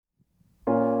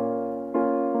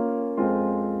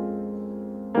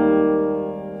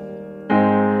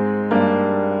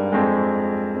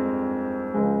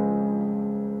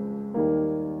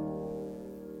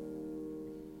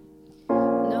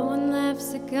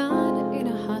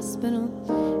hospital.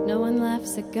 No one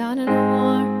laughs at God in a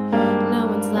war. No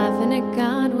one's laughing at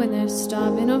God when they're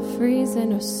starving or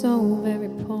freezing or so very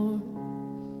poor.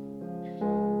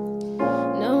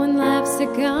 No one laughs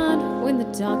at God when the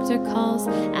doctor calls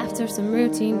after some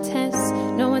routine tests.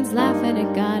 No one's laughing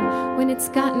at God when it's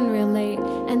gotten real late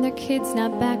and their kid's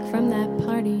not back from that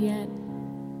party yet.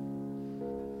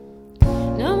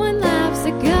 No one laughs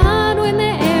at God when the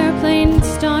airplane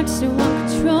starts to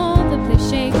uncontrollably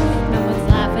shake. No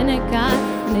one's laughing at God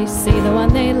when they see the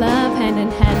one they love hand in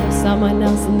hand with someone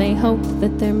else and they hope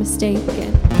that they're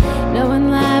mistaken. No one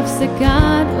laughs at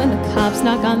God when the cops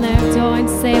knock on their door and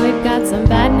say, "We've got some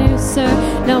bad news, sir."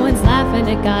 No one's laughing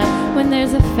at God when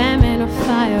there's a famine or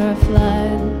fire or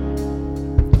flood.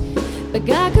 But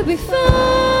God could be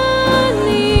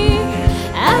funny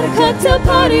at a cocktail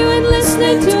party when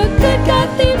listening to a good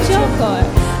God-themed joke,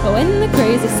 or when the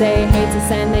crazy say hates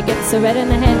us and they get so red in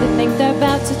the head they think they're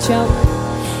about to choke.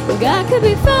 God could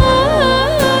be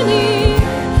funny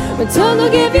when told they'll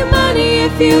give you money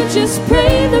if you just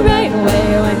pray the right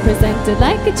way, when presented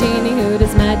like a genie who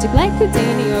does magic like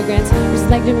Houdini or grants wishes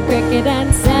like Jimmy Cricket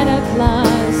and Santa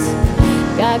Claus.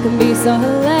 God can be so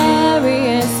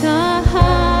hilarious,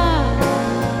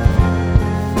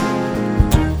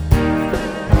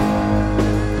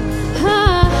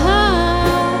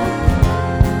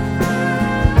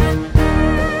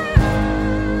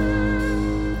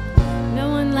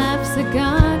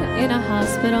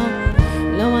 hospital.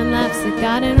 No one laughs at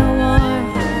God in a war.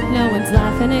 No one's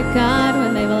laughing at God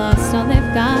when they've lost all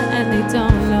they've got and they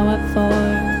don't know what for.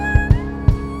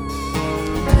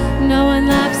 No one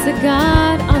laughs at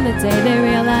God on the day they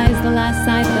realize the last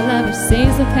sight they'll ever see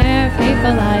is a pair of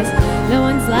hateful eyes. No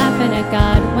one's laughing at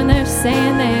God when they're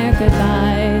saying their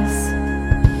goodbyes.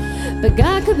 But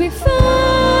God could be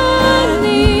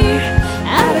funny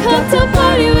at a cocktail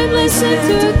party when listening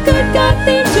to a good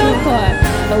God-themed joke,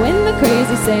 or when the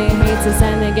crazy say hates us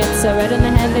and they get so red in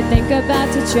the head they think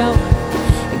about to choke.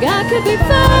 God could be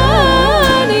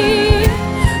funny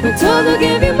when told they'll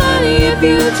give you money if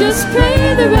you just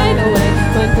pray the right way,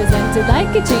 when presented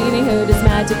like a genie who does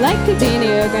magic like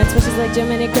Houdini or grants wishes like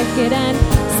Jiminy Cricket and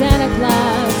Santa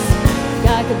Claus.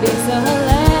 God could be so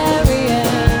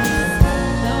hilarious.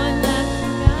 No one laughs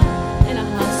at God in a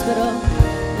hospital.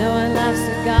 No one laughs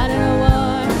at God in a war.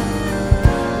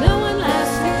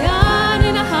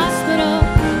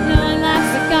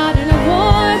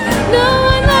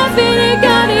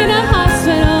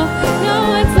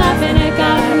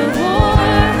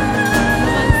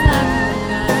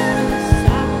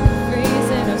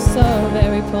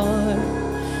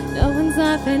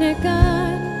 Laughing at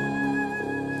God.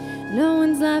 No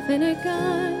one's laughing at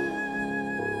God.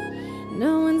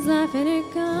 No one's laughing at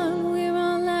God. We're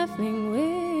all laughing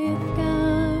with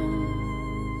God.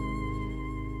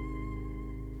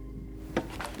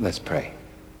 Let's pray.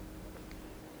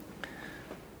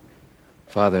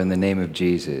 Father, in the name of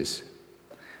Jesus,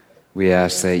 we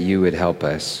ask that you would help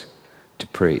us to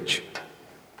preach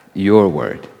your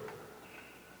word.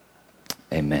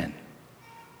 Amen.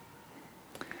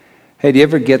 Hey, do you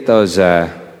ever get those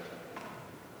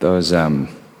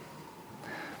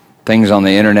things on the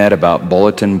internet about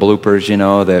bulletin bloopers,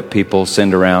 that people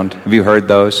send around? Have you heard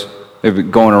those? They've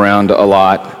been going around a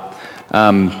lot.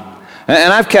 And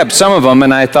I've kept some of them,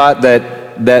 and I thought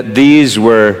that these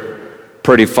were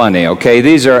pretty funny, okay?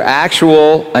 These are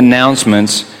actual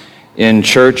announcements in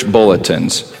church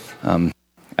bulletins.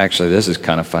 Actually, this is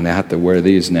kind of funny. I have to wear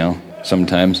these now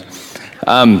sometimes.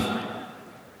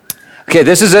 Okay,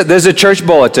 this is a church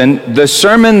bulletin. The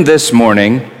sermon this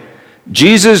morning,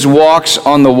 Jesus walks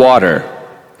on the water.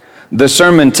 The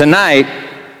sermon tonight,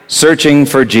 searching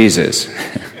for Jesus.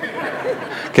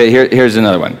 Okay, here's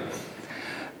another one.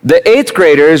 The 8th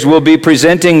graders will be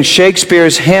presenting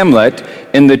Shakespeare's Hamlet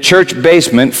in the church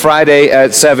basement Friday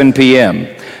at 7 p.m.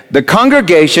 The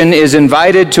congregation is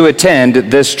invited to attend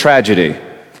this tragedy.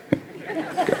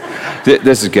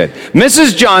 This is good.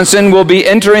 Mrs. Johnson will be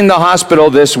entering the hospital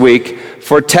this week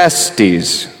for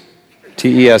testes.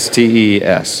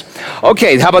 T-E-S-T-E-S.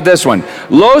 Okay, how about this one?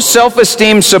 Low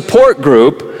self-esteem support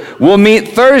group will meet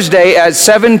Thursday at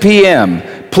 7 p.m.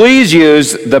 Please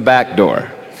use the back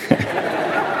door.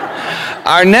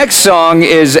 Our next song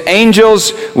is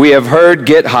Angels We Have Heard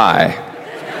Get High.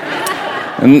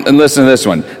 And listen to this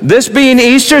one. This being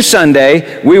Easter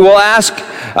Sunday, we will ask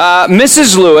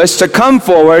Mrs. Lewis to come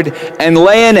forward and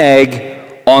lay an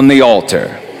egg on the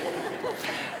altar.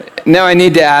 Now I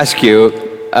need to ask you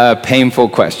a painful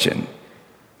question.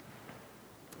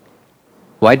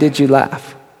 Why did you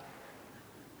laugh?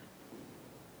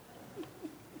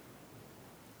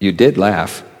 You did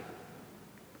laugh.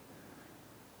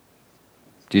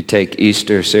 Do you take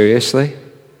Easter seriously?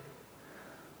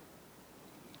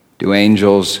 Do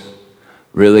angels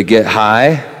really get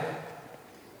high?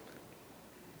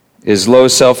 Is low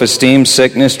self-esteem,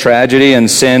 sickness, tragedy, and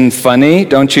sin funny?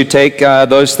 Don't you take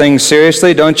those things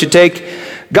seriously? Don't you take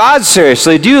God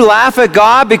seriously? Do you laugh at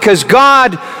God? Because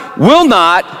God will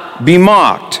not be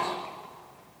mocked.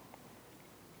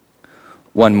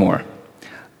 One more.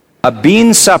 A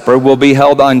bean supper will be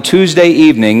held on Tuesday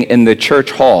evening in the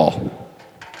church hall.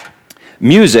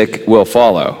 Music will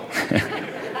follow.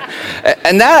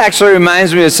 And that actually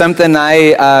reminds me of something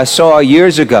I saw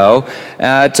years ago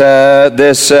at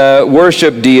this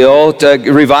worship deal,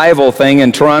 revival thing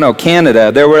in Toronto,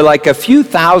 Canada. There were like a few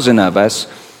thousand of us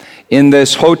in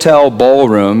this hotel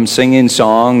ballroom singing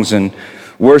songs and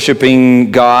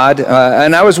worshiping God.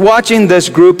 And I was watching this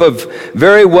group of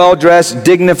very well-dressed,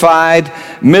 dignified,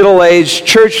 middle-aged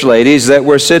church ladies that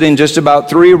were sitting just about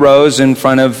 3 rows in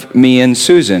front of me and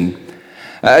Susan.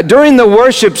 During the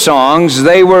worship songs,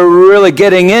 they were really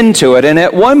getting into it. And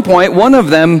at one point, one of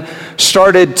them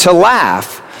started to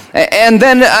laugh. And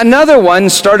then another one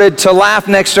started to laugh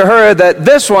next to her that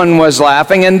this one was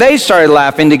laughing, and they started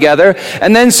laughing together.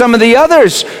 And then some of the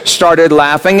others started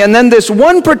laughing. And then this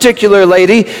one particular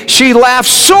lady, she laughed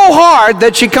so hard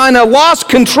that she kind of lost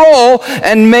control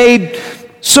and made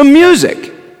some music.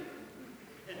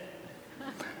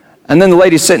 And then the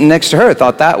lady sitting next to her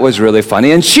thought that was really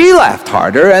funny, and she laughed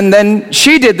harder, and then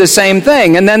she did the same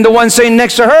thing. And then the one sitting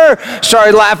next to her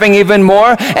started laughing even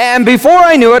more. And before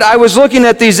I knew it, I was looking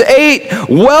at these 8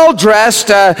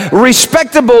 well-dressed,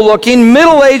 respectable-looking,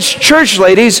 middle-aged church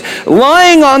ladies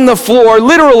lying on the floor,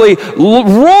 literally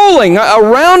rolling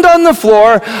around on the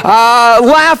floor,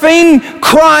 laughing,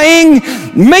 crying,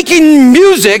 making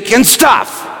music and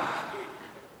stuff.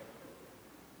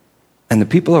 And the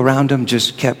people around them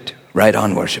just kept right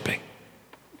on worshiping.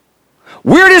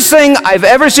 Weirdest thing I've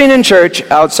ever seen in church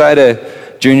outside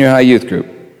a junior high youth group.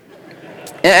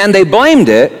 And they blamed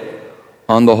it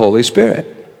on the Holy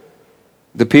Spirit.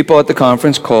 The people at the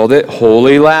conference called it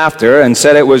holy laughter and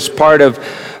said it was part of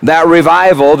that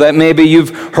revival that maybe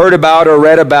you've heard about or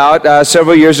read about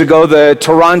several years ago, the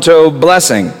Toronto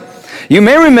Blessing. You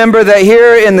may remember that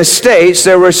here in the States,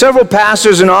 there were several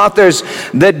pastors and authors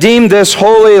that deemed this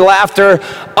holy laughter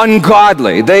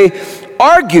ungodly. They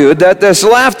argued that this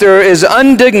laughter is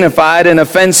undignified and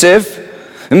offensive.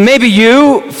 Maybe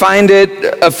you find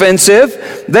it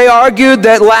offensive. They argued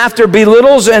that laughter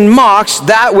belittles and mocks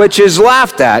that which is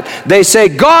laughed at. They say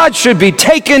God should be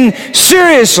taken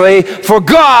seriously, for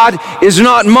God is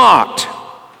not mocked.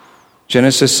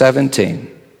 Genesis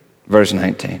 17, verse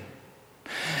 19.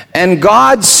 And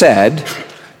God said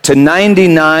to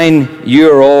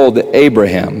 99-year-old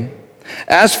Abraham,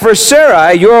 "As for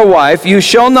Sarai, your wife, you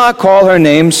shall not call her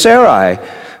name Sarai,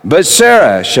 but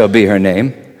Sarah shall be her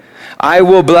name. I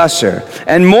will bless her,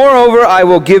 and moreover I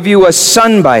will give you a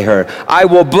son by her. I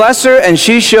will bless her, and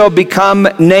she shall become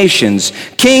nations.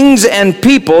 Kings and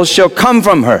peoples shall come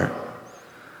from her."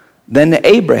 Then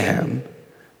Abraham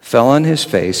fell on his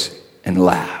face and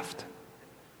laughed,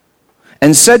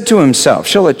 and said to himself,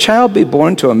 "Shall a child be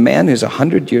born to a man who's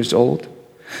 100 years old?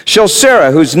 Shall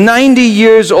Sarah, who's 90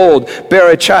 years old,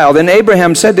 bear a child?" And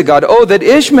Abraham said to God, "Oh, that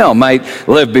Ishmael might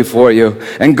live before you."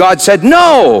 And God said,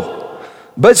 "No,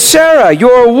 but Sarah,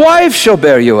 your wife, shall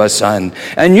bear you a son,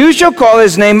 and you shall call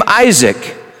his name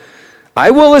Isaac.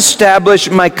 I will establish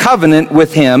my covenant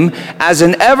with him as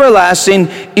an everlasting,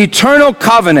 eternal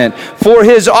covenant for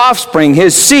his offspring,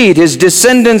 his seed, his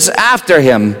descendants after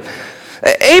him."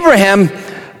 Abraham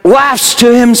laughs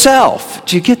to himself.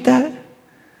 Do you get that?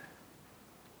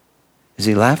 Is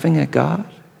he laughing at God?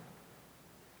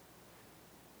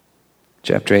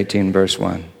 Chapter 18, verse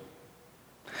 1.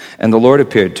 And the Lord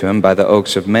appeared to him by the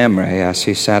oaks of Mamre as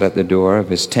he sat at the door of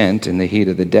his tent in the heat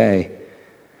of the day.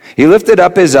 He lifted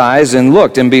up his eyes and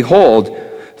looked, and behold,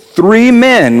 3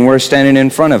 men were standing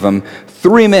in front of him.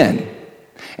 3 men.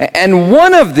 And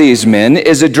one of these men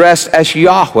is addressed as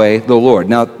Yahweh the Lord.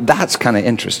 Now, that's kind of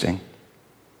interesting.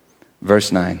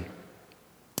 Verse 9.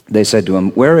 They said to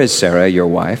him, "Where is Sarah, your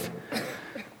wife?"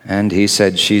 And he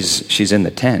said, she's in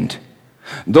the tent.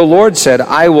 The Lord said,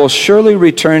 "I will surely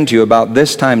return to you about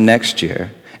this time next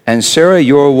year, and Sarah,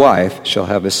 your wife, shall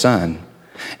have a son."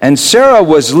 And Sarah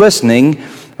was listening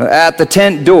at the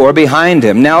tent door behind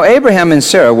him. Now, Abraham and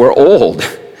Sarah were old,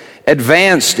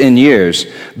 advanced in years.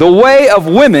 The way of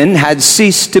women had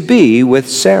ceased to be with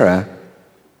Sarah.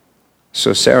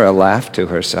 So Sarah laughed to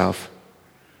herself,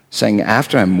 saying,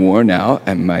 "After I'm worn out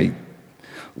and my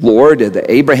Lord,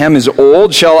 Abraham is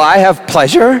old, shall I have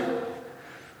pleasure?"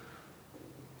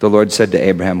 The Lord said to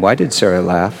Abraham, "Why did Sarah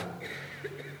laugh?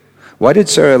 Why did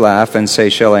Sarah laugh and say,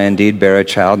 shall I indeed bear a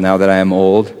child now that I am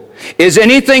old? Is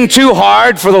anything too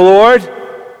hard for the Lord?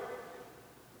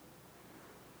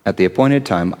 At the appointed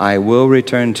time, I will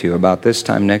return to you about this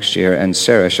time next year, and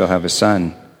Sarah shall have a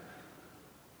son.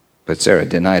 But Sarah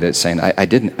denied it, saying, I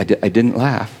didn't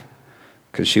laugh,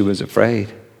 because she was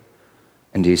afraid.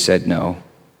 And he said, no,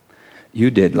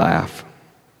 you did laugh.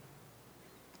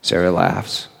 Sarah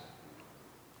laughs.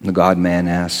 The God-man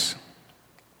asks,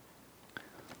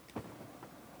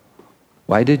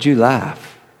 why did you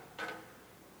laugh?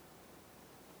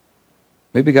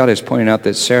 Maybe God is pointing out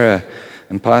that Sarah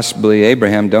and possibly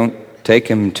Abraham don't take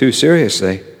him too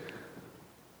seriously.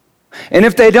 And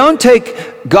if they don't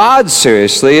take God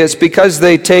seriously, it's because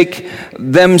they take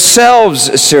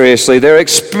themselves seriously, their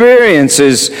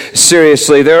experiences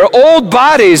seriously, their old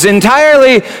bodies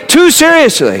entirely too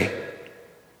seriously.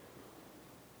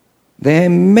 They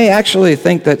may actually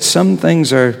think that some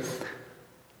things are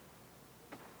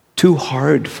too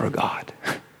hard for God.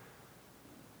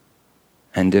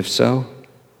 And if so,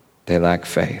 they lack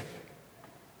faith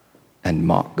and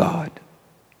mock God.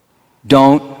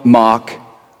 Don't mock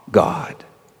God.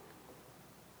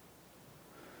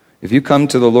 If you come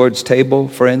to the Lord's table,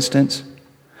 for instance,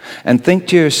 and think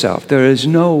to yourself, there is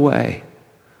no way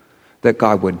that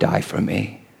God would die for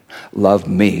me, love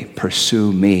me,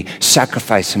 pursue me,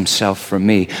 sacrifice himself for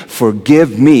me,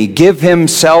 forgive me, give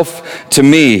himself to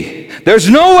me. There's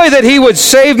no way that he would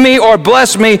save me or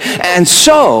bless me. And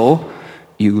so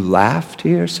you laugh to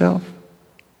yourself.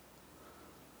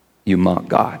 You mock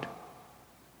God.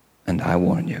 And I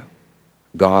warn you,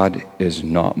 God is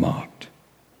not mocked.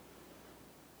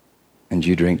 And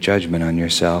you drink judgment on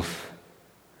yourself.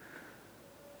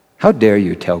 How dare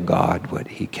you tell God what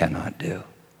he cannot do?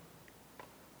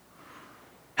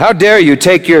 How dare you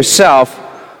take yourself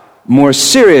more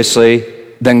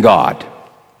seriously than God?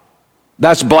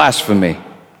 That's blasphemy.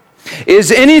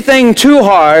 Is anything too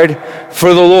hard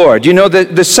for the Lord? You know,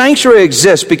 the sanctuary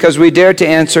exists because we dare to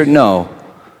answer no.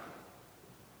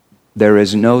 There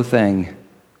is no thing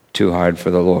too hard for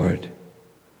the Lord.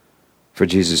 For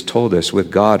Jesus told us,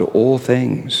 with God all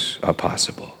things are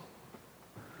possible.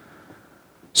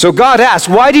 So God asks,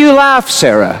 why do you laugh,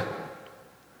 Sarah?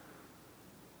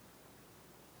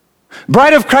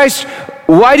 Bride of Christ,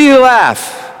 why do you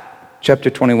laugh?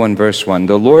 Chapter 21, verse 1.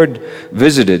 The Lord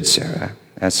visited Sarah,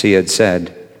 as he had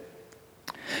said.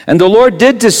 And the Lord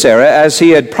did to Sarah as he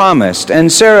had promised.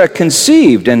 And Sarah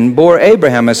conceived and bore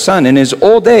Abraham a son in his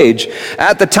old age,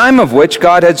 at the time of which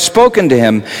God had spoken to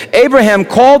him. Abraham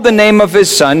called the name of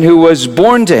his son who was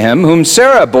born to him, whom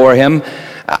Sarah bore him,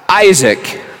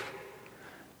 Isaac.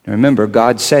 Remember,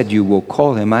 God said, you will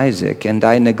call him Isaac. And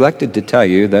I neglected to tell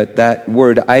you that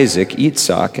word Isaac,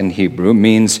 Yitzhak in Hebrew,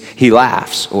 means he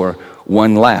laughs, or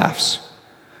one laughs,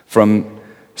 from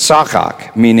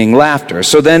Sakak, meaning laughter.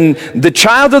 So then the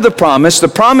child of the promise, the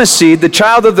promised seed, the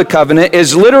child of the covenant,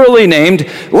 is literally named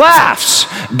laughs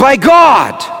by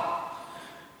God.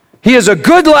 He is a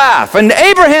good laugh. And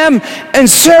Abraham and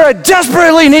Sarah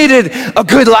desperately needed a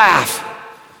good laugh.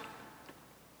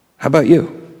 How about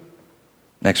you?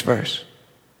 Next verse.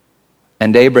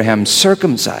 And Abraham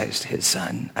circumcised his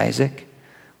son, Isaac,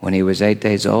 when he was 8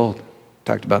 days old.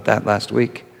 Talked about that last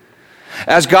week.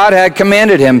 As God had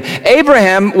commanded him.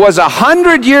 Abraham was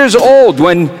 100 years old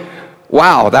when,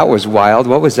 wow, that was wild.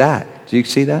 What was that? Did you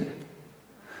see that?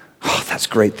 Oh, that's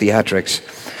great theatrics.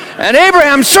 And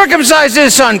Abraham circumcised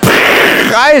his son,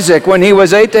 Isaac, when he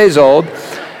was 8 days old,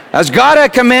 as God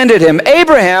had commanded him.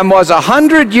 Abraham was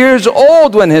 100 years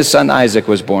old when his son Isaac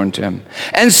was born to him.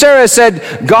 And Sarah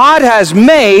said, God has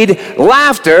made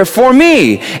laughter for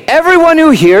me. Everyone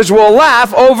who hears will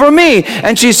laugh over me.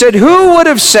 And she said, who would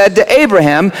have said to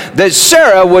Abraham that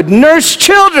Sarah would nurse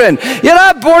children? Yet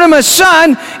I've borne him a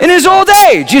son in his old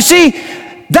age. You see,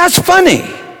 that's funny.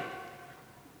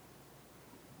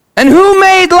 And who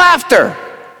made laughter?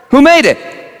 Who made it?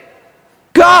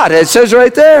 God, it says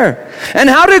right there. And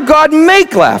how did God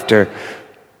make laughter?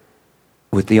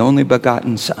 With the only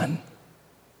begotten Son,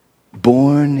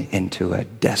 born into a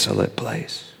desolate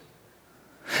place.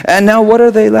 And now what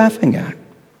are they laughing at?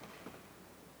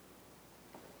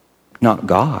 Not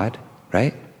God,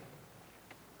 right?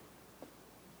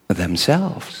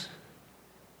 Themselves.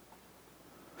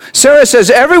 Sarah says,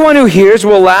 everyone who hears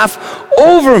will laugh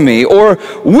over me, or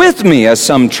with me, as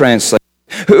some translate.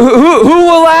 Who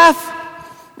will laugh?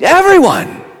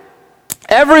 Everyone.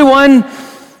 Everyone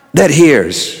that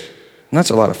hears. And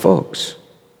that's a lot of folks.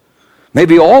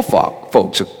 Maybe all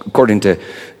folks, according to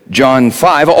John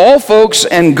 5. All folks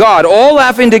and God, all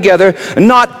laughing together,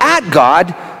 not at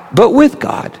God, but with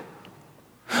God.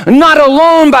 Not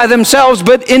alone by themselves,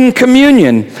 but in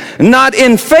communion. Not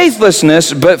in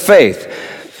faithlessness, but faith.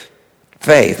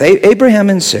 Faith. Abraham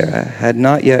and Sarah had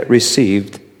not yet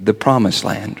received the promised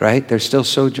land, right? They're still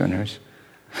sojourners.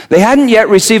 They hadn't yet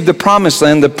received the promised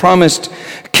land, the promised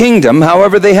kingdom.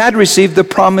 However, they had received the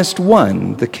promised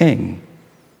one, the king.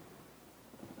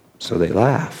 So they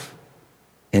laugh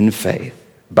in faith,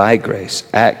 by grace,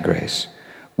 at grace,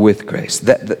 with grace.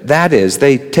 That is,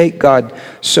 they take God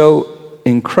so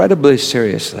incredibly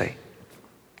seriously,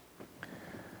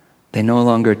 they no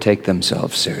longer take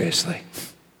themselves seriously.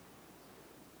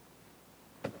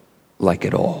 Like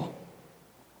it all.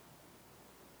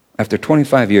 After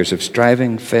 25 years of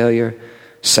striving, failure,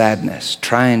 sadness,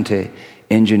 trying to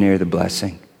engineer the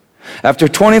blessing. After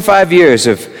 25 years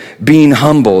of being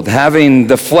humbled, having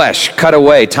the flesh cut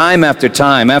away time after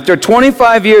time. After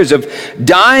 25 years of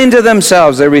dying to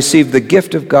themselves, they received the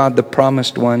gift of God, the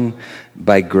promised one,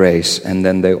 by grace. And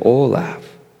then they all laugh.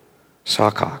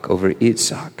 Sakak over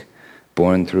Yitzhak,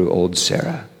 born through old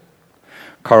Sarah.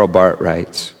 Karl Barth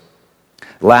writes,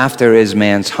 laughter is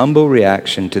man's humble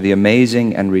reaction to the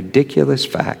amazing and ridiculous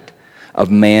fact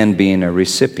of man being a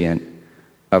recipient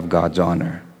of God's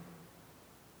honor.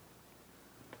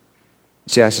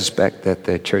 See, I suspect that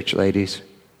the church ladies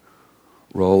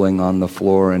rolling on the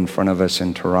floor in front of us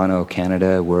in Toronto,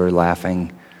 Canada, were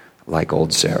laughing like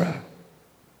old Sarah.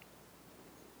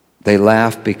 They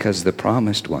laughed because the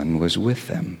promised one was with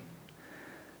them.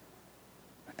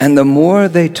 And the more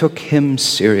they took him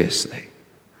seriously,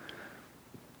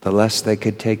 the less they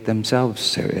could take themselves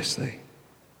seriously.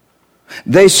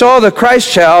 They saw the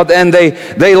Christ child and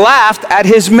they laughed at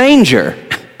his manger.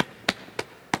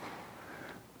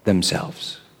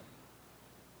 Themselves.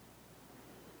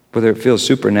 Whether it feels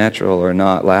supernatural or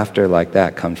not, laughter like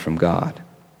that comes from God.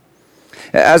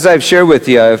 As I've shared with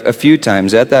you a few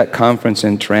times at that conference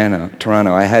in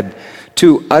Toronto, I had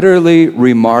two utterly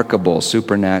remarkable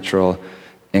supernatural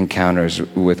encounters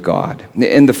with God.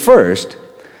 In the first,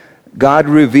 God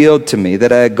revealed to me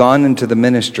that I had gone into the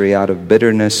ministry out of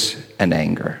bitterness and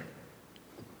anger.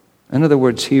 In other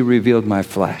words, he revealed my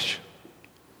flesh,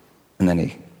 and then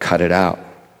he cut it out.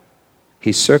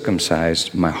 He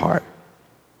circumcised my heart,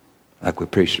 like we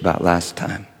preached about last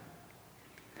time.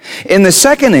 In the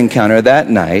second encounter that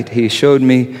night, he showed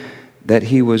me that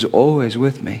he was always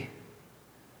with me,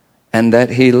 and that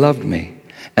he loved me,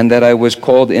 and that I was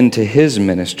called into his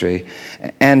ministry.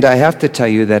 And I have to tell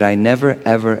you that I never,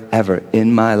 ever, ever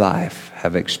in my life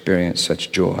have experienced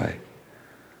such joy.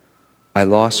 I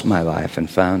lost my life and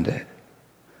found it.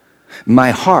 My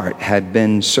heart had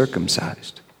been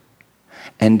circumcised.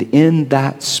 And in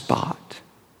that spot,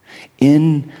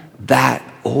 in that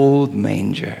old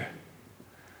manger,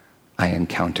 I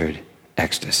encountered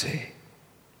ecstasy.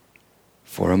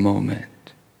 For a moment.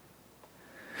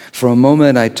 For a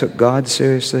moment, I took God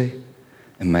seriously,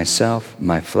 and myself,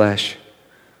 my flesh,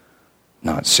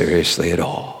 not seriously at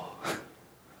all.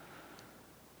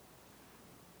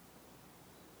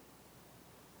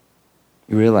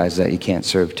 You realize that you can't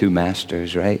serve two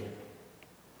masters, right?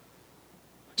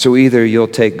 So either you'll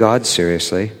take God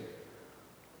seriously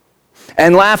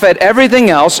and laugh at everything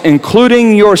else,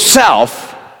 including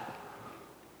yourself,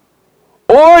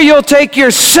 or you'll take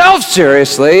yourself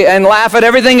seriously and laugh at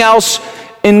everything else,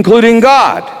 including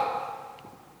God.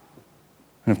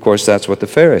 And of course, that's what the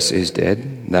Pharisees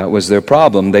did. That was their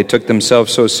problem. They took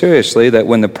themselves so seriously that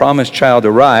when the promised child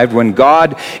arrived, when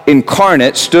God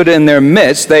incarnate stood in their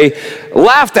midst, they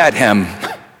laughed at him,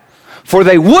 for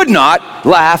they would not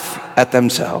laugh at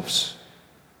themselves.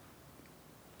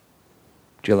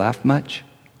 Do you laugh much?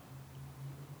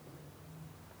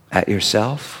 At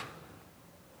yourself?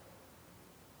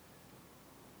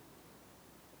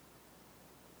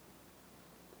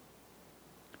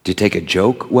 Do you take a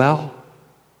joke well?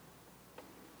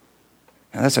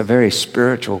 Now, that's a very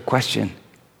spiritual question.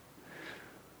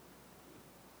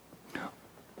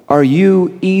 Are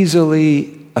you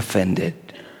easily offended?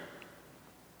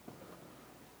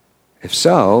 If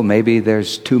so, maybe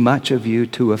there's too much of you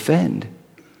to offend.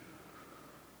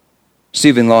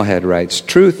 Stephen Lawhead writes,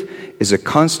 "Truth is a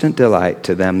constant delight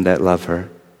to them that love her.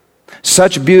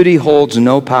 Such beauty holds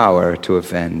no power to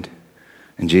offend."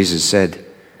 And Jesus said,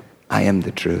 "I am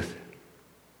the truth.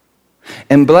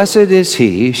 And blessed is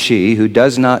he, she, who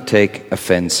does not take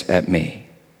offense at me."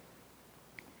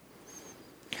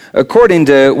 According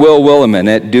to Will Willimon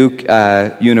at Duke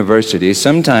University,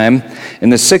 sometime in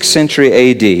the 6th century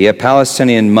AD, a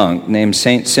Palestinian monk named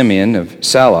Saint Simeon of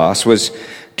Salos was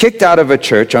kicked out of a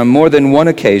church on more than one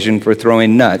occasion for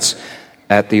throwing nuts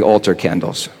at the altar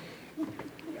candles.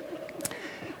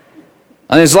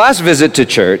 On his last visit to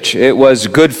church, it was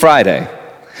Good Friday,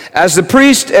 As the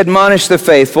priest admonished the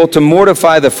faithful to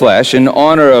mortify the flesh in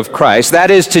honor of Christ, that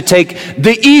is, to take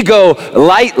the ego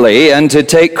lightly and to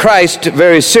take Christ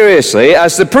very seriously,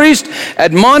 as the priest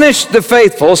admonished the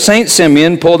faithful, St.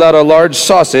 Simeon pulled out a large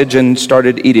sausage and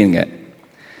started eating it.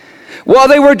 While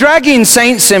they were dragging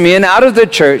St. Simeon out of the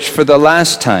church for the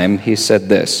last time, he said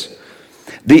this: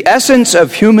 "The essence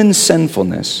of human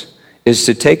sinfulness is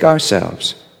to take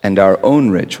ourselves and our own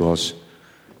rituals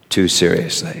too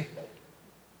seriously."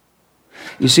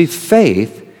 You see,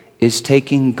 faith is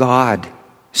taking God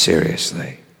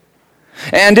seriously.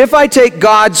 And if I take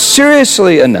God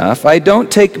seriously enough, I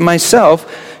don't take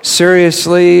myself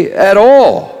seriously at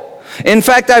all. In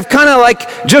fact, I've kind of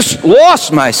like just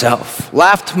lost myself,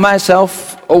 laughed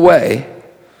myself away.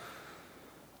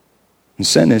 And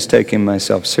sin is taking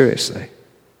myself seriously.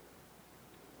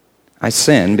 I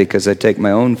sin because I take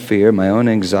my own fear, my own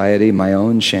anxiety, my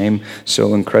own shame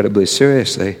so incredibly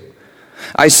seriously.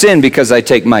 I sin because I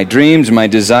take my dreams, my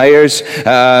desires,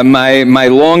 my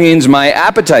longings, my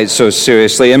appetites so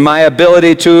seriously, and my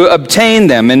ability to obtain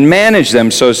them and manage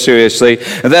them so seriously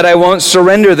that I won't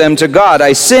surrender them to God.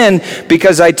 I sin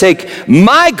because I take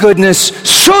my goodness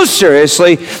so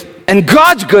seriously and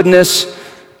God's goodness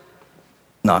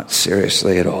not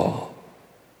seriously at all.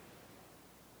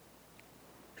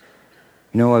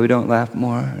 You know why we don't laugh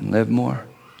more and live more?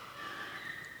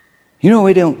 You know why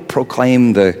we don't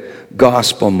proclaim the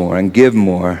gospel more and give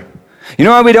more? You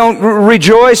know why we don't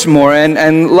rejoice more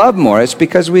and love more? It's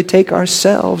because we take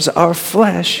ourselves, our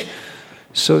flesh,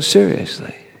 so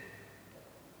seriously.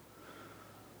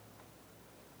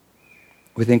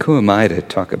 We think, who am I to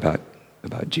talk about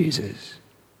Jesus?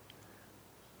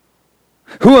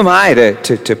 Who am I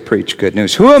to preach good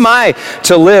news? Who am I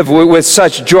to live with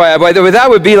such joy? That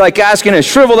would be like asking a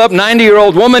shriveled up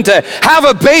 90-year-old woman to have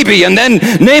a baby and then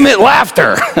name it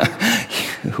laughter.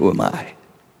 Who am I?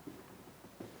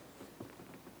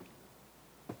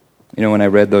 You know, when I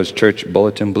read those church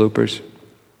bulletin bloopers,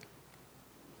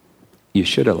 you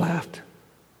should have laughed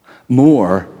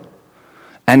more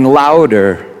and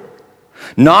louder,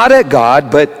 not at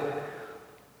God, but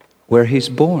where He's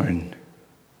born.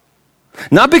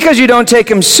 Not because you don't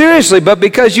take Him seriously, but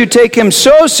because you take Him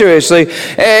so seriously,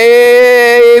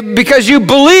 because you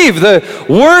believe the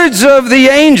words of the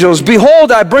angels.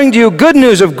 "Behold, I bring to you good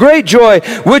news of great joy,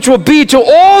 which will be to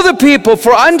all the people.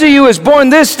 For unto you is born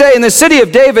this day in the city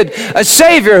of David a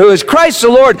Savior, who is Christ the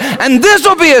Lord. And this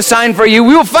will be a sign for you.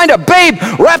 We will find a babe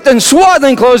wrapped in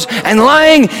swaddling clothes and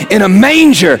lying in a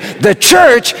manger." The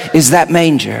church is that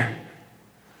manger.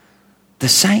 The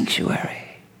sanctuary.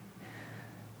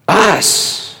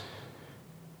 Us.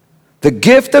 The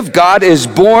gift of God is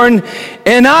born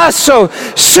in us. So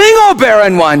sing, O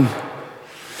barren one.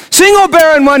 Sing, O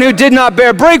barren one who did not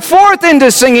bear. Break forth into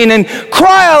singing and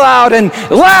cry aloud and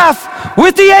laugh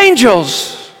with the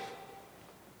angels.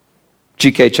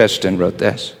 G.K. Chesterton wrote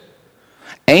this: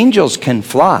 "Angels can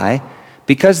fly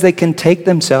because they can take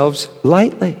themselves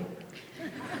lightly."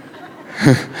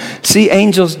 See,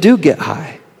 angels do get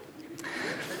high.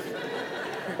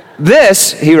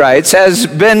 This, he writes, has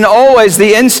been always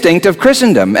the instinct of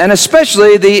Christendom, and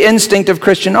especially the instinct of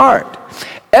Christian art.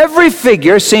 Every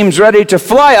figure seems ready to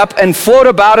fly up and float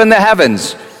about in the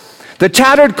heavens. The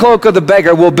tattered cloak of the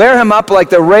beggar will bear him up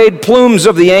like the rayed plumes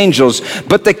of the angels,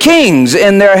 but the kings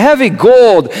in their heavy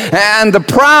gold and the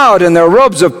proud in their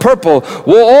robes of purple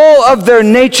will all of their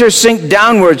nature sink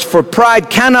downwards, for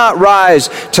pride cannot rise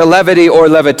to levity or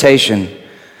levitation.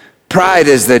 Pride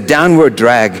is the downward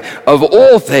drag of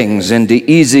all things into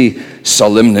easy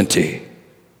solemnity.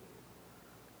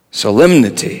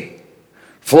 Solemnity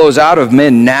flows out of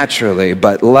men naturally,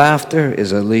 but laughter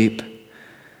is a leap.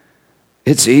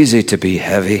 It's easy to be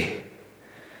heavy.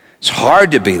 It's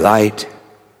hard to be light.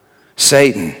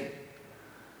 Satan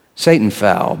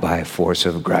fell by force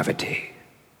of gravity.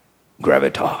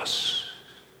 Gravitas.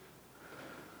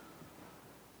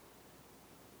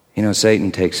 You know,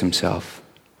 Satan takes himself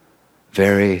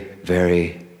very,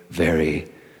 very, very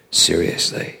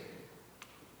seriously.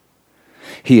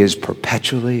 He is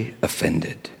perpetually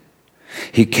offended.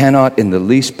 He cannot in the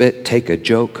least bit take a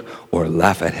joke or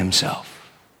laugh at himself.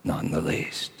 Not in the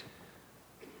least.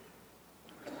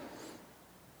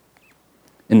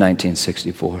 In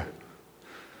 1964,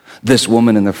 this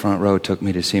woman in the front row took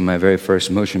me to see my very first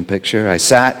motion picture. I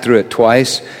sat through it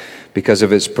twice because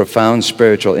of its profound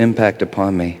spiritual impact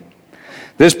upon me.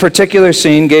 This particular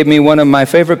scene gave me one of my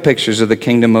favorite pictures of the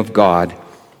kingdom of God.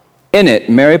 In it,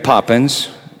 Mary Poppins,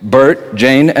 Bert,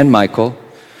 Jane, and Michael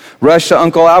rush to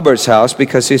Uncle Albert's house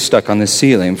because he's stuck on the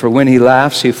ceiling. For when he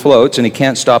laughs, he floats, and he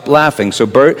can't stop laughing. So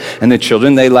Bert and the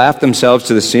children, they laugh themselves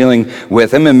to the ceiling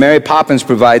with him, and Mary Poppins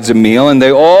provides a meal, and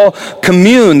they all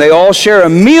commune. They all share a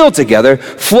meal together,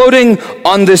 floating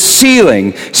on the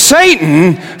ceiling.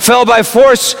 Satan fell by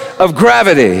force of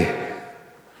gravity,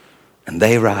 and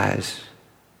they rise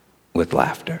with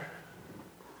laughter.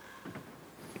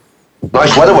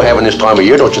 Nice weather we're having this time of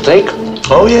year, don't you think?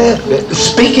 Oh, yeah.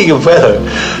 Speaking of weather,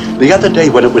 the other day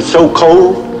when it was so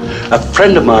cold, a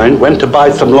friend of mine went to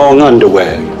buy some long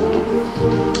underwear.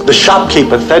 The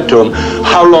shopkeeper said to him,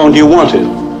 "How long do you want it?"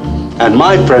 And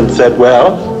my friend said,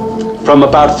 "Well, from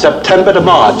about September to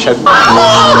March." Yay!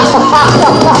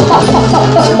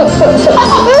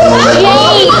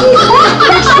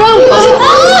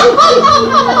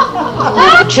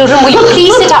 Children, will you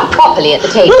please sit up properly at the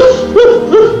table?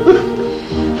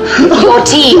 Your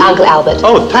tea, Uncle Albert.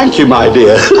 Oh, thank you, my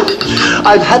dear.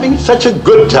 I'm having such a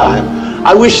good time.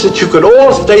 I wish that you could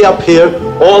all stay up here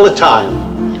all the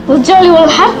time. Well, Jolly will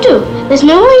have to. There's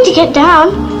no way to get down.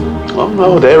 Oh,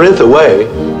 no, there is a way.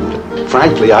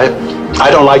 Frankly, I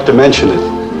don't like to mention it,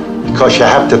 because you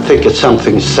have to think it's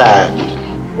something sad.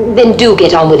 Then do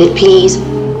get on with it, please.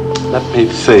 Let me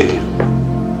see.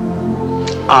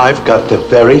 I've got the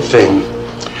very thing.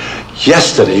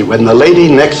 Yesterday, when the lady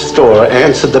next door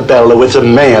answered the bell, there was a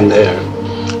man there.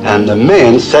 And the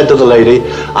man said to the lady,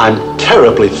 "I'm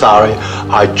terribly sorry.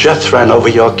 I just ran over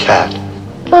your cat."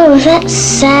 Oh, that's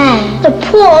sad. The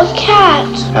poor cat.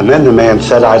 And then the man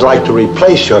said, "I'd like to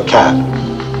replace your cat."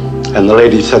 And the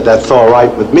lady said, "That's all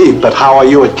right with me, but how are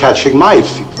you at catching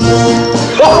mice?"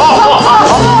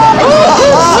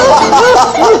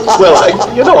 Well,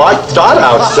 I start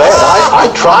out sad. I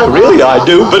try, really I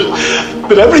do,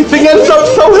 but everything ends up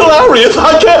so hilarious.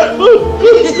 I can't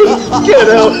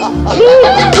help.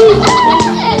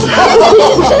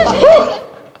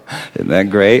 Isn't that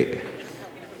great?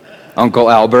 Uncle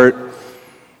Albert.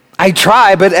 I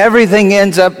try, but everything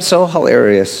ends up so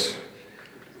hilarious.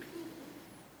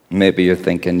 Maybe you're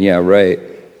thinking, yeah, right.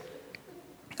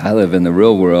 I live in the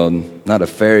real world, not a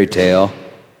fairy tale.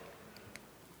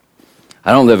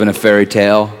 I don't live in a fairy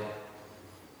tale.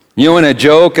 You know, in a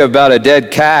joke about a dead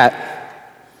cat,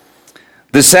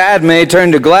 the sad may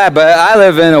turn to glad, but I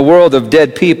live in a world of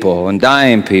dead people and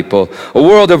dying people, a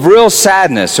world of real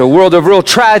sadness, a world of real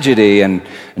tragedy and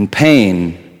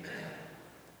pain.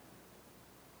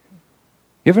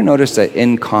 You ever notice that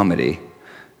in comedy,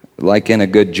 like in a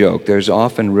good joke, there's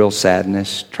often real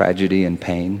sadness, tragedy, and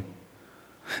pain?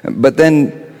 But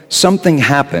then something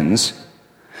happens,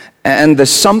 and the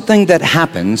something that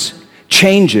happens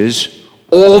changes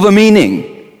all the meaning.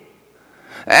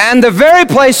 And the very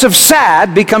place of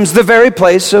sad becomes the very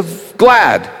place of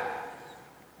glad.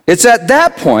 It's at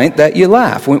that point that you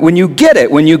laugh, when you get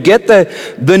it, when you get the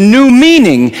new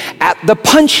meaning at the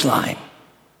punchline.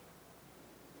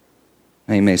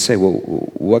 Now you may say, well,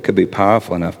 what could be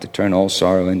powerful enough to turn all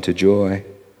sorrow into joy?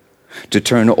 To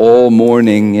turn all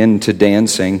mourning into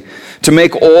dancing? To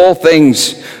make all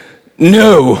things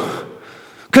new?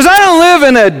 Because I don't live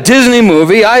in a Disney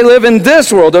movie. I live in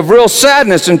this world of real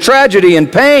sadness and tragedy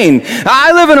and pain.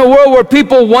 I live in a world where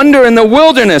people wander in the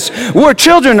wilderness, where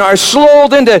children are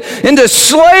sold into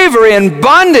slavery and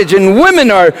bondage, and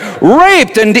women are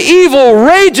raped and evil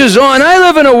rages on. I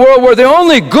live in a world where the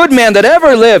only good man that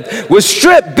ever lived was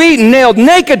stripped, beaten, nailed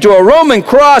naked to a Roman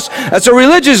cross as the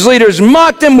religious leaders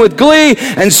mocked him with glee,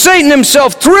 and Satan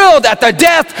himself thrilled at the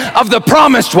death of the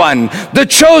promised one, the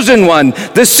chosen one,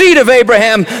 the seed of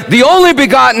Abraham, the only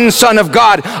begotten Son of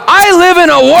God. I live in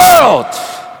a world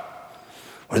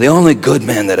where the only good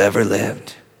man that ever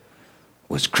lived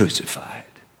was crucified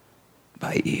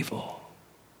by evil.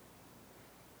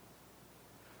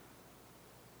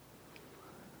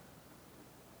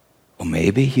 Well,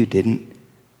 maybe you didn't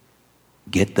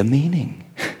get the meaning.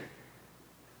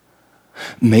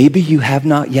 Maybe you have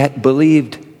not yet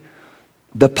believed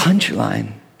the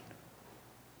punchline.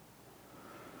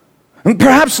 And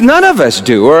perhaps none of us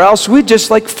do, or else we just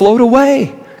float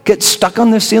away, get stuck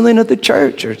on the ceiling of the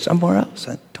church or somewhere else.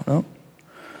 I don't know.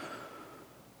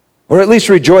 Or at least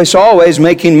rejoice always,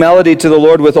 making melody to the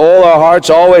Lord with all our hearts,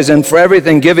 always and for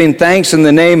everything, giving thanks in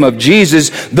the name of Jesus.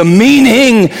 The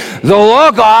meaning, the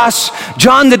Logos,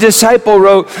 John the disciple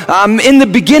wrote, in the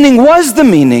beginning was the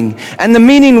meaning, and the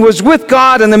meaning was with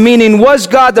God, and the meaning was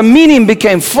God. The meaning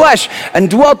became flesh and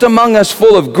dwelt among us,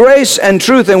 full of grace and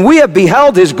truth, and we have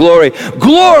beheld his glory,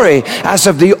 glory as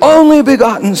of the only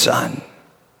begotten Son.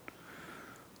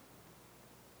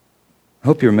 I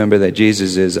hope you remember that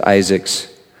Jesus is Isaac's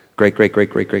great,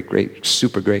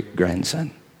 super great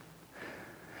grandson.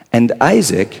 And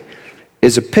Isaac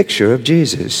is a picture of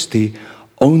Jesus, the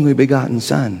only begotten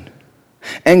Son.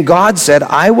 And God said,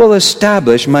 I will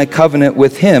establish my covenant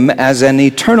with him as an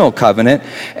eternal covenant,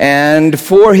 and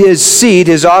for his seed,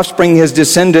 his offspring, his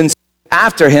descendants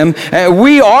after him.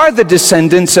 We are the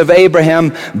descendants of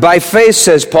Abraham by faith,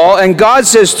 says Paul. And God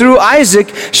says, through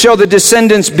Isaac shall the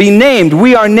descendants be named.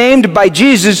 We are named by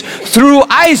Jesus through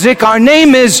Isaac. Our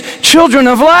name is children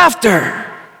of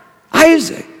laughter.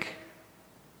 Isaac.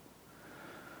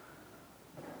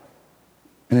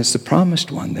 And it's the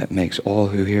promised one that makes all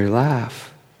who hear laugh.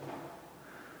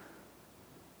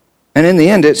 And in the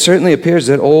end, it certainly appears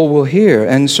that all will hear,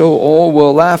 and so all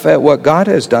will laugh at what God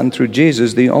has done through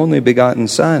Jesus, the only begotten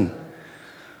Son.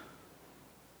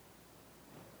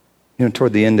 You know,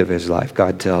 toward the end of his life,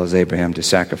 God tells Abraham to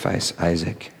sacrifice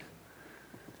Isaac,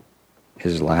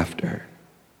 his laughter,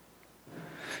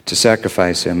 to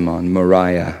sacrifice him on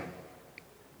Moriah.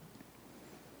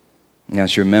 Now,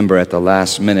 as you remember, at the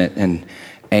last minute, an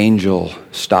angel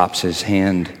stops his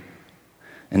hand,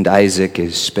 and Isaac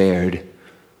is spared.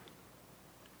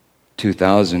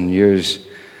 2,000 years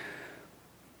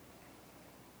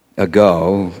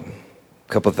ago,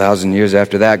 a couple thousand years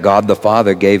after that, God the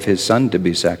Father gave his Son to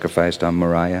be sacrificed on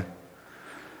Moriah.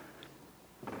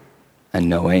 And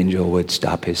no angel would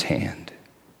stop his hand.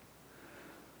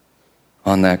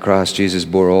 On that cross, Jesus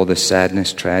bore all the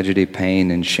sadness, tragedy, pain,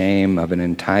 and shame of an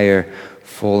entire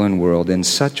fallen world in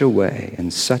such a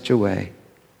way,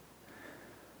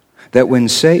 that when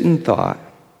Satan thought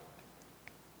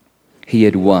he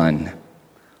had won,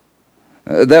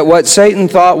 that what Satan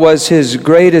thought was his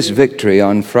greatest victory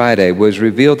on Friday was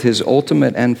revealed his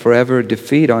ultimate and forever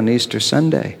defeat on Easter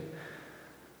Sunday.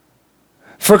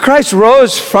 For Christ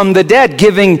rose from the dead,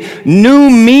 giving new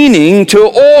meaning to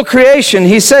all creation.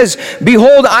 He says,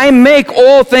 behold, I make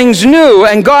all things new.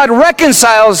 And God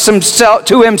reconciles himself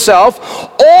to himself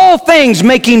all things,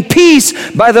 making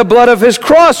peace by the blood of his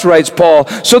cross, writes Paul.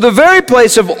 So the very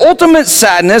place of ultimate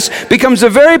sadness becomes the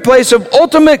very place of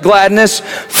ultimate gladness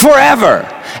forever.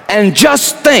 And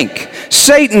just think,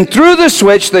 Satan threw the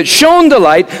switch that shone the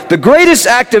light. The greatest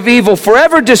act of evil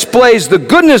forever displays the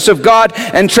goodness of God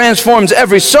and transforms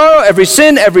every sorrow, every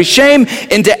sin, every shame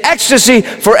into ecstasy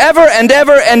forever and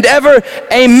ever and ever.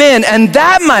 Amen. And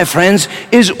that, my friends,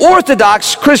 is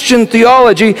Orthodox Christian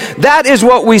theology. That is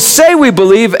what we say we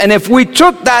believe. And if we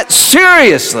took that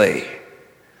seriously,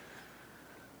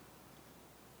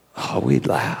 we'd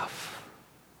laugh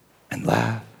and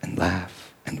laugh and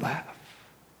laugh and laugh.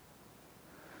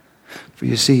 For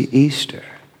you see, Easter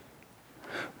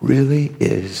really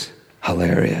is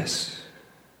hilarious.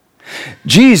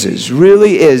 Jesus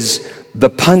really is the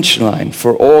punchline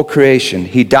for all creation.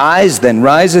 He dies, then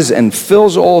rises, and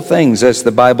fills all things, as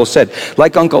the Bible said.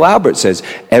 Like Uncle Albert says,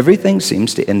 everything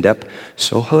seems to end up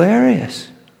so hilarious.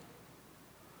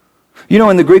 You know,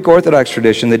 in the Greek Orthodox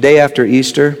tradition, the day after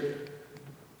Easter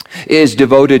is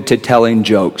devoted to telling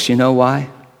jokes. You know why?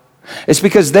 It's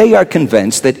because they are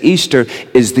convinced that Easter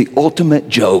is the ultimate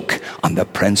joke on the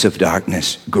Prince of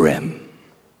Darkness, Grim.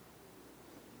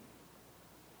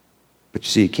 But you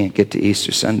see, you can't get to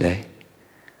Easter Sunday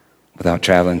without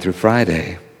traveling through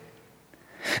Friday.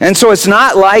 And so it's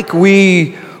not like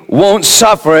we won't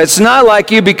suffer. It's not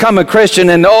like you become a Christian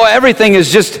and everything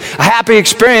is just a happy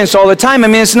experience all the time. I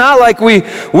mean, it's not like we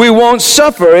won't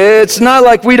suffer. It's not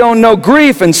like we don't know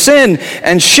grief and sin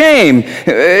and shame.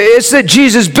 It's that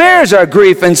Jesus bears our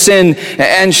grief and sin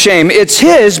and shame. It's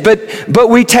his, but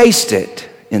we taste it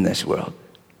in this world.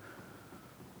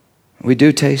 We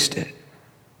do taste it.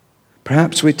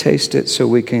 Perhaps we taste it so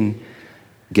we can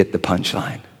get the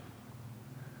punchline,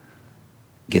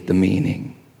 get the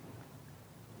meaning.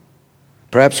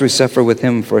 Perhaps we suffer with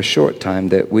him for a short time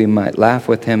that we might laugh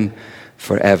with him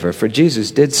forever. For Jesus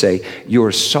did say,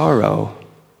 your sorrow,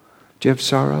 do you have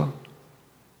sorrow?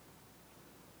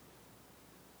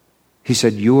 He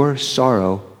said, your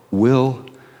sorrow will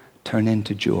turn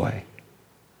into joy.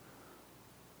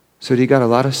 So do you got a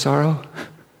lot of sorrow?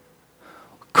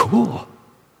 Cool.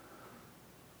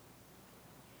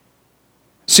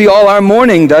 See, all our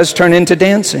mourning does turn into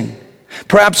dancing.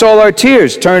 Perhaps all our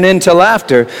tears turn into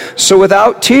laughter. So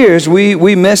without tears,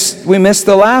 we miss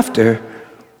the laughter.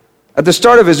 At the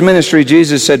start of his ministry,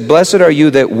 Jesus said, blessed are you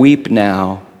that weep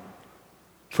now,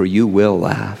 for you will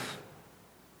laugh.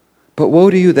 But woe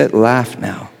to you that laugh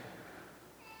now,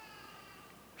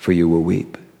 for you will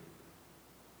weep.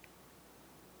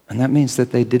 And that means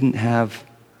that they didn't have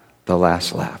the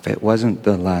last laugh. It wasn't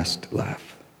the last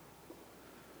laugh.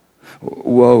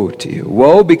 Woe to you.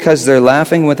 Woe because they're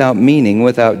laughing without meaning,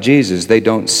 without Jesus. They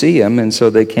don't see him, and so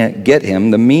they can't get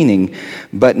him, the meaning.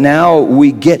 But now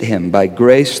we get him by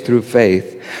grace through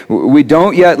faith. We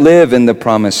don't yet live in the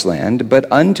promised land,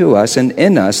 but unto us and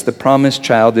in us the promised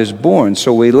child is born.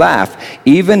 So we laugh.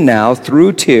 Even now,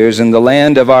 through tears in the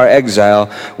land of our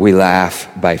exile, we laugh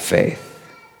by faith.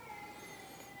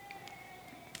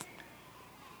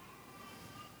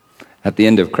 At the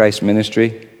end of Christ's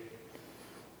ministry,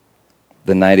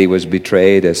 the night he was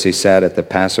betrayed, as he sat at the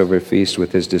Passover feast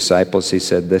with his disciples, he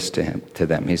said this to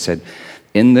them. He said,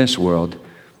 in this world,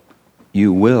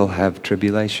 you will have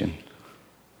tribulation.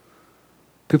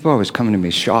 People are always coming to me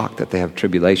shocked that they have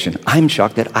tribulation. I'm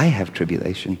shocked that I have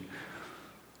tribulation.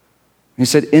 He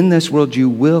said, in this world, you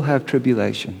will have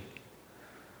tribulation,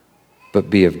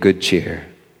 but be of good cheer,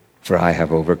 for I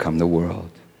have overcome the world.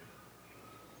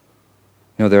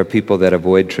 You know, there are people that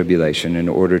avoid tribulation in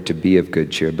order to be of good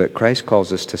cheer, but Christ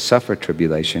calls us to suffer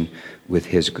tribulation with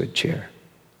his good cheer.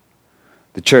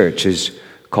 The church is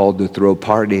called to throw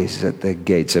parties at the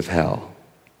gates of hell.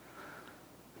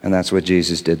 And that's what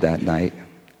Jesus did that night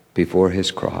before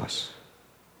his cross.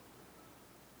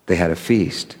 They had a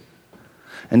feast.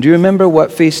 And do you remember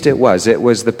what feast it was? It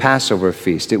was the Passover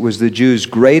feast. It was the Jews'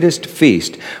 greatest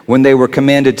feast when they were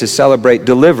commanded to celebrate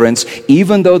deliverance,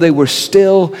 even though they were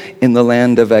still in the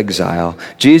land of exile.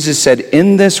 Jesus said,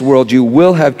 in this world you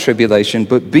will have tribulation,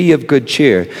 but be of good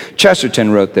cheer.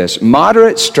 Chesterton wrote this,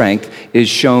 moderate strength is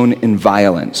shown in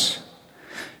violence.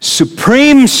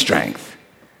 Supreme strength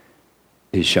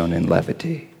is shown in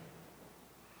levity.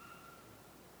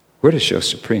 We're to show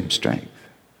supreme strength.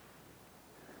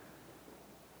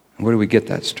 Where do we get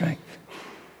that strength?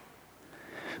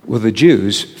 Well, the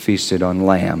Jews feasted on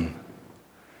lamb,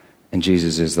 and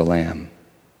Jesus is the lamb.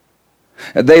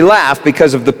 They laugh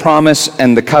because of the promise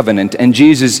and the covenant, and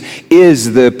Jesus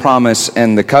is the promise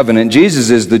and the covenant. Jesus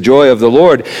is the joy of the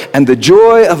Lord, and the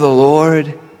joy of the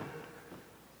Lord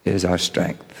is our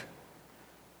strength.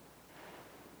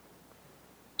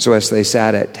 So as they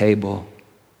sat at table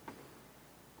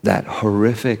that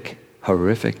horrific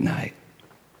night,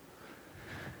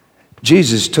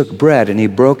 Jesus took bread and he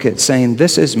broke it, saying,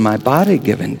 this is my body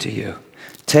given to you.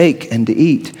 Take and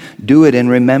eat. Do it in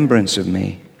remembrance of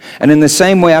me. And in the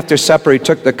same way, after supper, he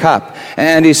took the cup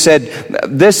and he said,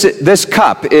 this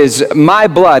cup is my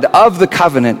blood of the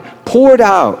covenant poured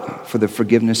out for the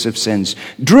forgiveness of sins.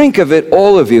 Drink of it,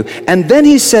 all of you. And then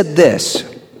he said this,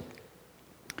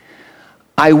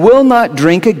 I will not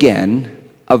drink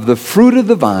again of the fruit of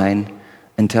the vine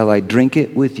until I drink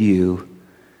it with you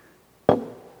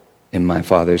in my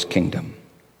Father's kingdom.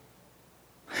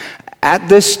 At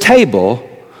this table,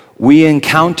 we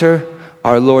encounter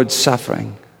our Lord's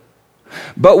suffering.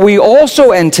 But we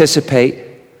also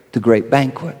anticipate the great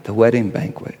banquet, the wedding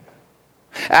banquet.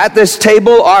 At this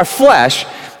table, our flesh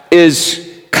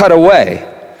is cut away.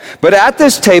 But at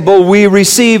this table, we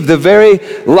receive the very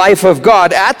life of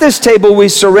God. At this table, we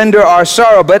surrender our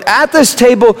sorrow. But at this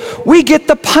table, we get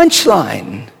the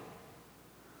punchline.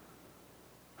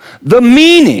 The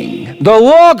meaning, the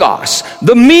logos,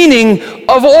 the meaning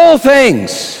of all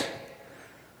things.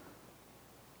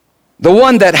 The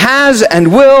one that has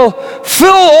and will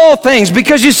fill all things.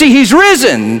 Because you see, he's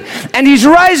risen and he's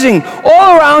rising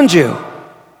all around you.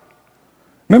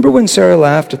 Remember when Sarah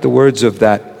laughed at the words of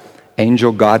that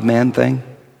angel God-man thing?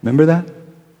 Remember that?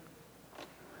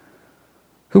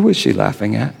 Who was she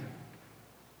laughing at?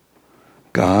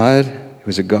 God. It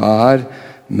was a God,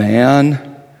 man,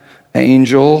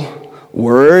 angel,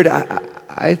 word.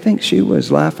 I think she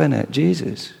was laughing at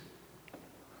Jesus.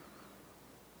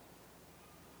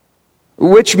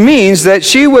 Which means that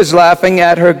she was laughing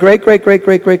at her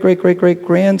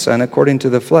great-great-great-great-great-great-great-great-grandson, according to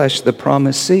the flesh, the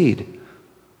promised seed.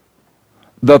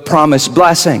 The promised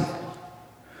blessing.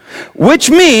 Which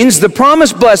means the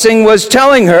promised blessing was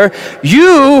telling her,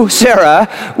 you, Sarah,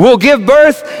 will give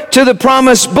birth to the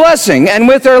promised blessing. And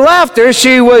with her laughter,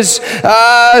 she was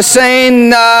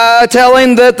telling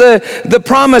that the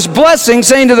promised blessing,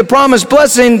 saying to the promised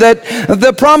blessing that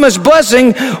the promised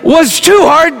blessing was too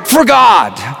hard for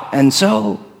God. And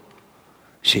so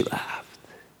she laughed.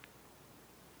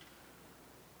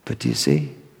 But do you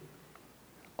see?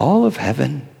 All of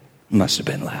heaven must have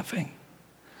been laughing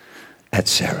at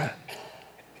Sarah,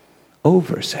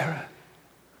 over Sarah,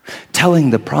 telling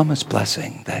the promised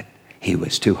blessing that he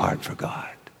was too hard for God.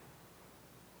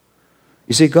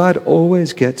 You see, God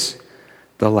always gets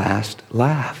the last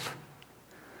laugh.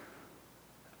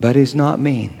 But he's not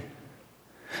mean,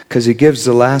 because he gives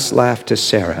the last laugh to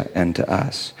Sarah and to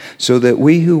us, so that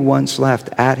we who once laughed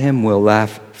at him will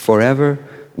laugh forever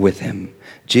with him.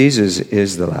 Jesus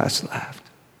is the last laugh.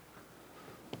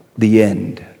 the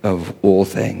end of all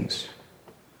things.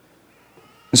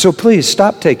 And so please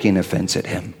stop taking offense at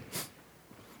him.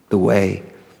 The way,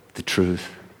 the truth,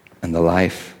 and the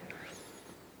life.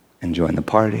 And join the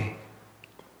party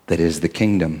that is the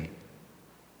kingdom.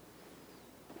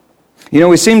 You know,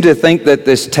 we seem to think that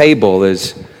this table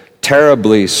is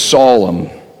terribly solemn,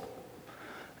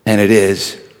 and it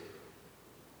is.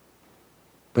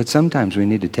 But sometimes we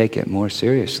need to take it more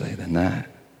seriously than that.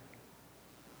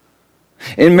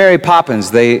 In Mary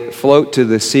Poppins, they float to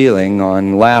the ceiling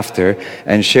on laughter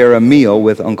and share a meal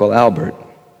with Uncle Albert.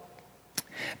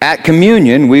 At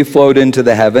communion, we float into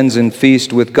the heavens and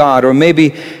feast with God, or maybe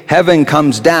heaven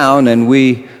comes down and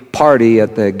we party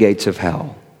at the gates of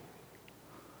hell.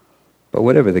 But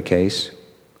whatever the case,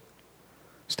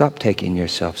 stop taking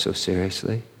yourself so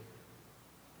seriously.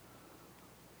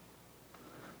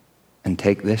 And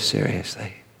take this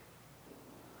seriously.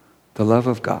 The love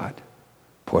of God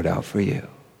poured out for you.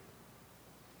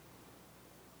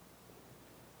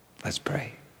 Let's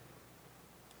pray.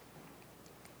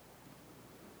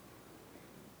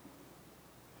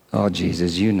 Oh,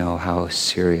 Jesus, you know how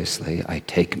seriously I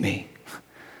take me.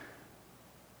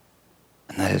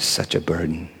 And that is such a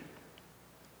burden.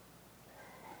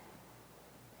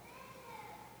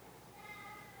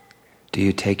 Do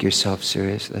you take yourself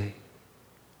seriously?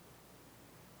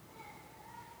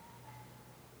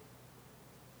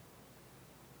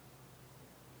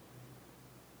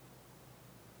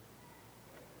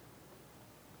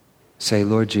 Say,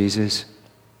 Lord Jesus,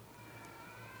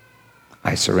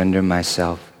 I surrender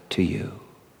myself to you.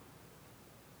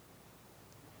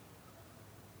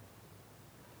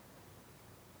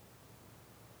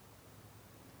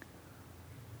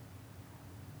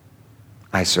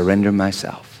 I surrender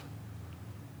myself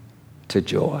to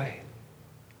joy.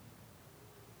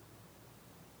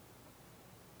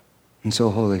 And so,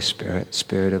 Holy Spirit,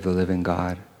 Spirit of the living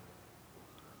God,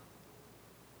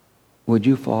 would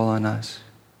you fall on us?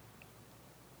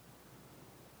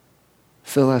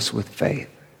 Fill us with faith,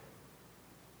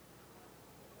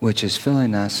 which is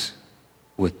filling us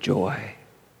with joy.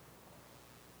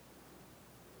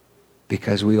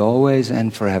 Because we always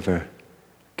and forever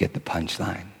get the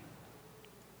punchline.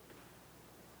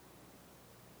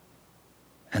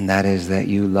 And that is that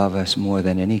you love us more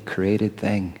than any created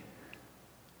thing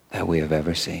that we have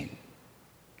ever seen.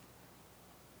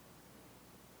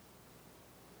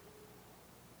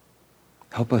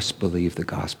 Help us believe the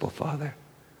gospel, Father.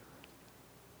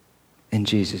 In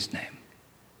Jesus' name,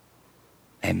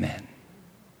 amen.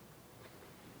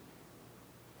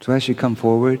 So as you come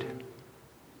forward,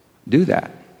 do that.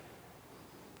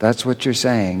 That's what you're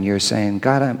saying. You're saying,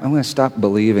 God, I'm going to stop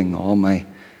believing all my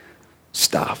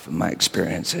stuff and my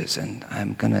experiences, and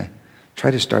I'm going to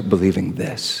try to start believing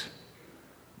this,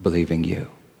 believing you.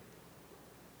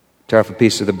 Tear off a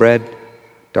piece of the bread.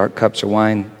 Dark cups are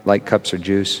wine, light cups are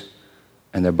juice,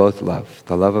 and they're both love,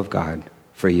 the love of God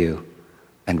for you.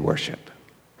 And worship.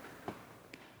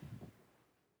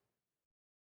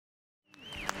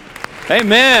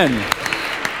 Amen.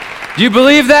 Do you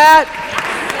believe that?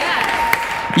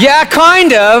 Yeah,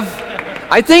 kind of.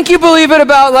 I think you believe it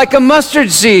about like a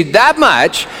mustard seed, that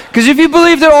much. Because if you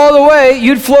believed it all the way,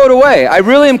 you'd float away. I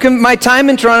really am, my time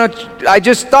in Toronto, I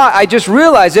just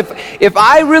realized if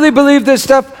I really believed this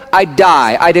stuff, I'd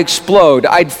die, I'd explode,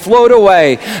 I'd float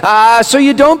away. So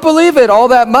you don't believe it all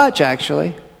that much,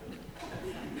 actually.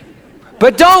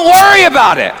 But don't worry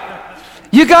about it.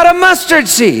 You got a mustard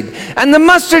seed, and the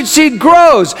mustard seed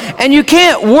grows, and you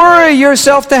can't worry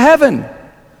yourself to heaven.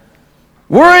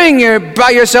 Worrying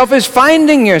about yourself is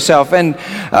finding yourself, and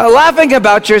laughing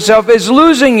about yourself is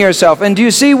losing yourself. And do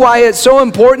you see why it's so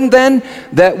important then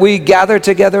that we gather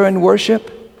together and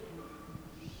worship?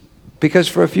 Because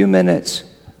for a few minutes,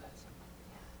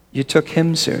 you took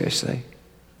him seriously,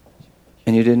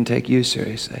 and you didn't take you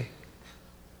seriously.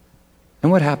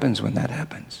 And what happens when that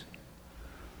happens?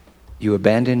 You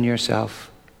abandon yourself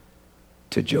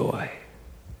to joy.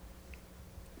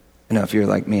 Now, if you're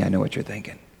like me, I know what you're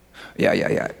thinking.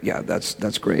 Yeah,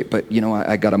 that's great. But, you know,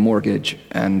 I got a mortgage,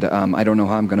 and I don't know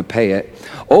how I'm going to pay it.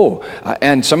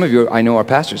 And some of you, I know, are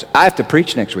pastors. I have to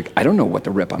preach next week. I don't know what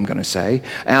the rip I'm going to say.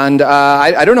 And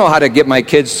I don't know how to get my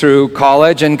kids through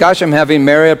college. And gosh, I'm having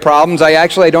myriad problems.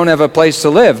 I don't have a place to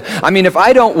live. I mean, if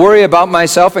I don't worry about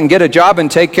myself and get a job and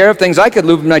take care of things, I could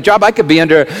lose my job. I could be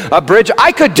under a bridge.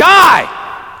 I could die.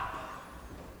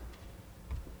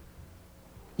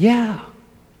 Yeah.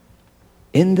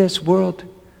 In this world,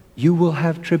 you will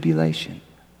have tribulation.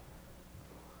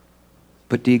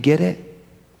 But do you get it?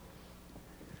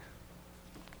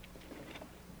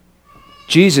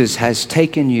 Jesus has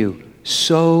taken you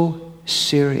so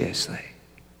seriously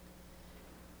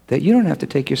that you don't have to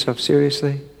take yourself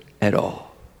seriously at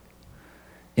all.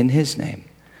 In his name,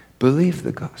 believe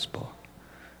the gospel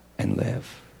and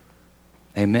live.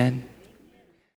 Amen.